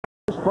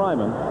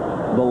Fryman,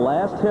 the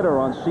last hitter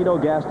on Cito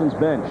Gaston's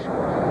bench.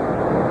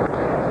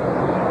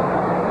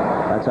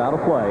 That's out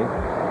of play.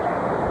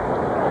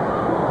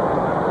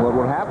 What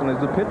would happen is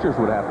the pitchers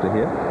would have to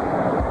hit.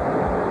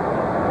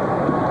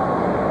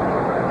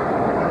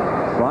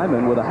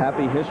 Fryman with a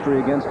happy history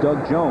against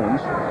Doug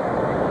Jones.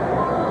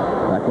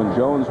 Back when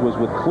Jones was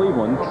with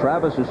Cleveland,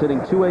 Travis is hitting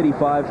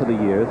 .285 for the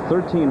year,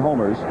 13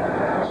 homers,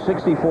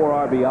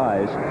 64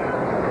 RBIs.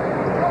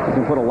 You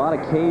can put a lot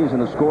of K's in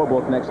the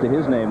scorebook next to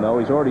his name, though.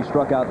 He's already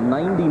struck out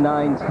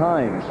 99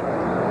 times.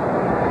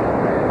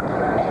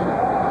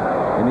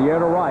 In the air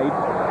to right.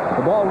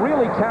 The ball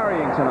really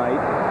carrying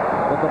tonight,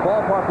 but the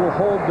ballpark will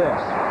hold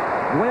this.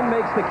 Gwynn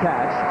makes the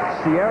catch.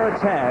 Sierra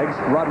tags.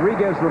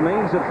 Rodriguez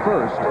remains at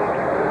first.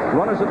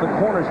 Runners at the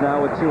corners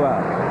now with 2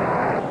 out.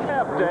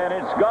 And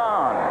it's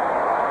gone.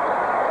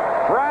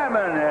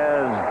 Fryman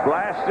has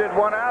blasted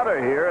one out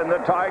of here, and the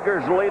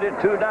Tigers lead it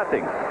 2-0.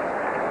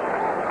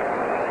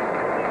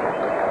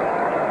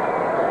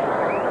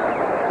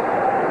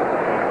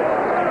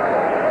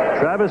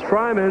 Travis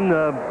Fryman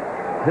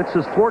hits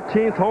his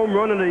 14th home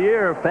run of the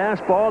year. A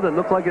fastball that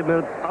looked like it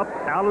went up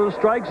out of the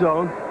strike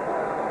zone.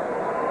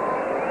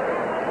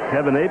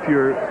 Kevin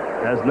Apier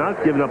has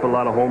not given up a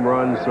lot of home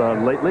runs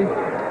lately.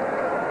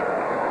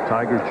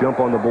 Tigers jump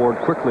on the board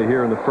quickly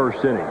here in the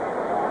first inning.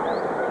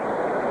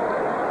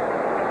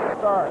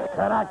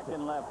 Connected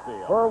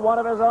for one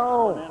of his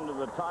own.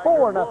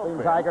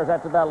 4-0 Tigers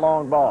after that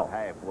long ball.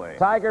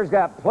 Tigers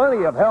got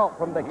plenty of help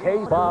from the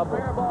K's. Bob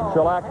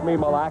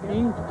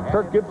Shalakmi-Malaki.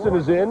 Kirk Gibson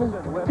is in.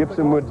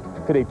 Gibson would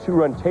hit a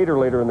 2-run tater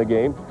later in the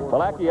game.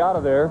 Malaki out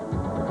of there.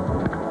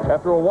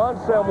 After a Juan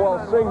Samuel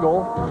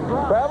single,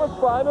 Travis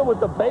Fryman with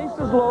the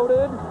bases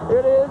loaded.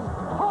 It is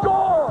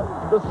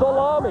gone. The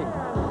salami.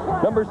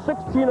 Number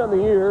 16 on the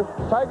year.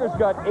 Tigers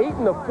got 8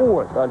 in the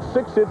 4th on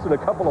 6 hits and a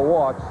couple of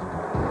walks.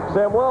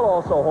 Samuel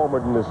also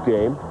homered in this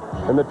game.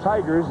 And the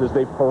Tigers, as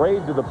they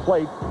parade to the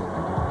plate,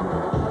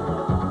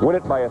 win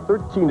it by a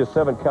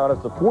 13-7 count.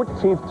 It's the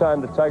 14th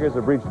time the Tigers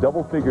have reached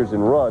double figures in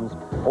runs.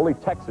 Only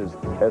Texas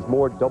has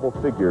more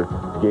double-figure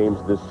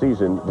games this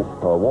season.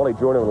 Wally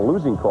Jordan, on a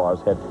losing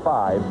cause, had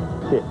 5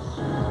 hits.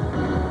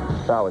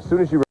 Now, as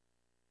soon as you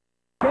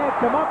can't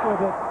come up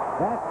with it,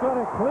 that's going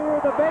to clear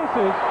the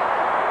bases.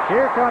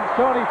 Here comes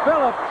Tony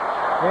Phillips,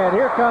 and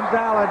here comes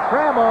Alan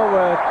Trammell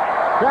with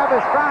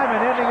Travis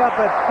Fryman ending up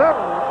at third.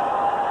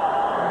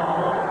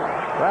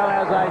 Well,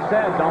 as I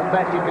said, don't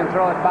bet you can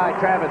throw it by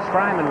Travis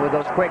Fryman with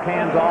those quick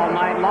hands all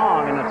night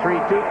long. In a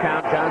 3-2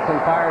 count, Johnson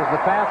fires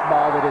the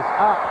fastball that is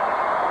up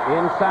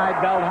inside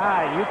belt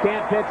high. You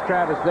can't pitch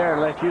Travis there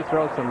unless you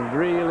throw some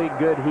really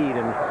good heat,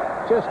 and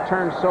just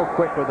turns so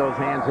quick with those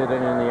hands hitting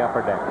in the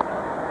upper deck.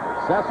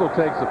 Cecil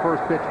takes the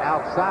first pitch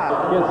outside.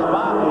 Gives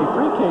Bob a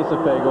free case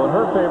of Faygo, and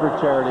her favorite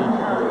charity,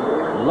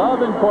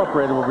 Love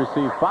Incorporated, will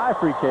receive 5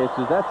 free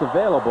cases. That's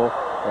available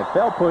at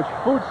Bell Push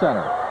Food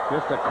Center.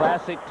 Just a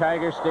classic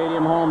Tiger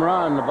Stadium home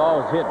run. The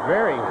ball was hit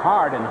very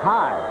hard and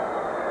high,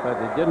 but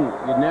it didn't.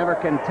 You never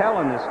can tell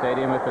in this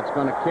stadium if it's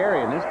going to carry.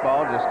 And this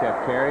ball just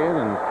kept carrying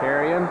and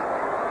carrying,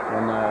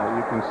 and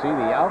you can see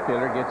the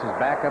outfielder gets his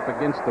back up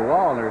against the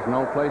wall, and there's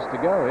no place to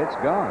go. It's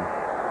gone.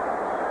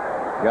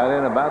 Got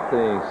in about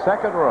the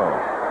second row.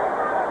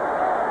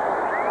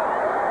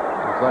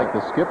 It's like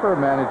the skipper,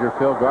 manager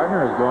Phil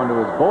Gardner, is going to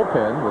his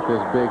bullpen with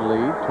this big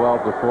lead,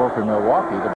 12-4 for Milwaukee.